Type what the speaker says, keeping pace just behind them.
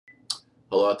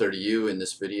Hello out there to you. In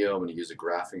this video, I'm going to use a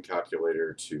graphing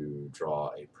calculator to draw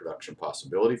a production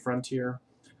possibility frontier.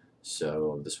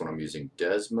 So this one I'm using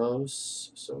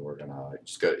Desmos. So we're gonna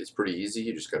it's pretty easy.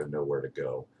 You just got to know where to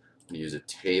go. I'm going to use a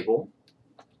table,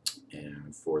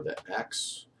 and for the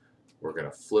X, we're going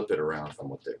to flip it around from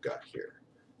what they've got here.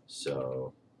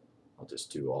 So I'll just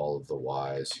do all of the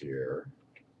Y's here,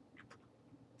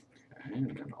 okay,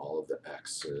 and then all of the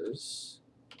X's.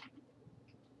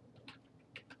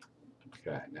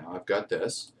 Okay, now I've got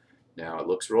this. Now it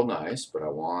looks real nice, but I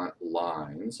want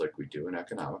lines like we do in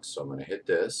economics. So I'm going to hit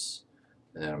this,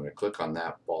 and then I'm going to click on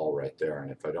that ball right there.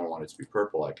 And if I don't want it to be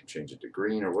purple, I can change it to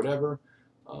green or whatever,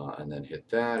 and then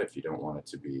hit that. If you don't want it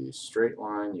to be straight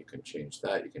line, you can change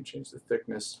that. You can change the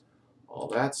thickness, all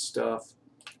that stuff.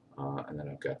 And then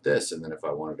I've got this. And then if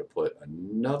I wanted to put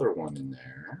another one in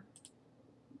there,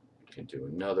 I can do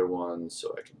another one.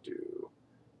 So I can do,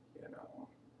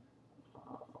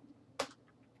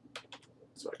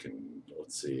 so I can,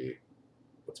 let's see,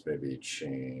 let's maybe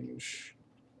change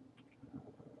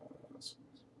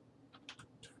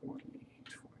 20,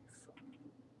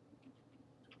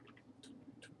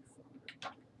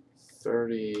 25,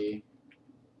 30.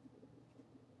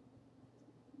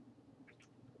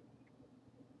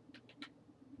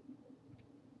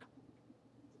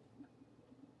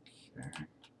 Okay.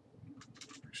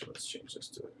 Actually, let's change this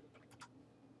to,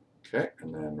 okay,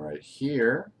 and then right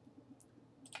here,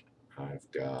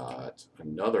 I've got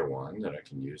another one that I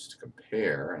can use to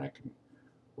compare, and I can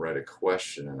write a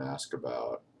question and ask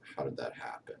about how did that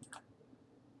happen,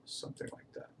 something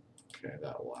like that. Okay,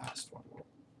 that last one, we'll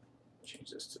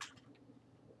change this to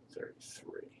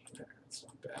 33. There, that's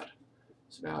not bad.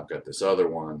 So now I've got this other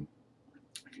one.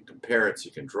 I can compare it so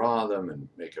you can draw them and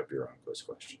make up your own quiz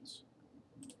questions.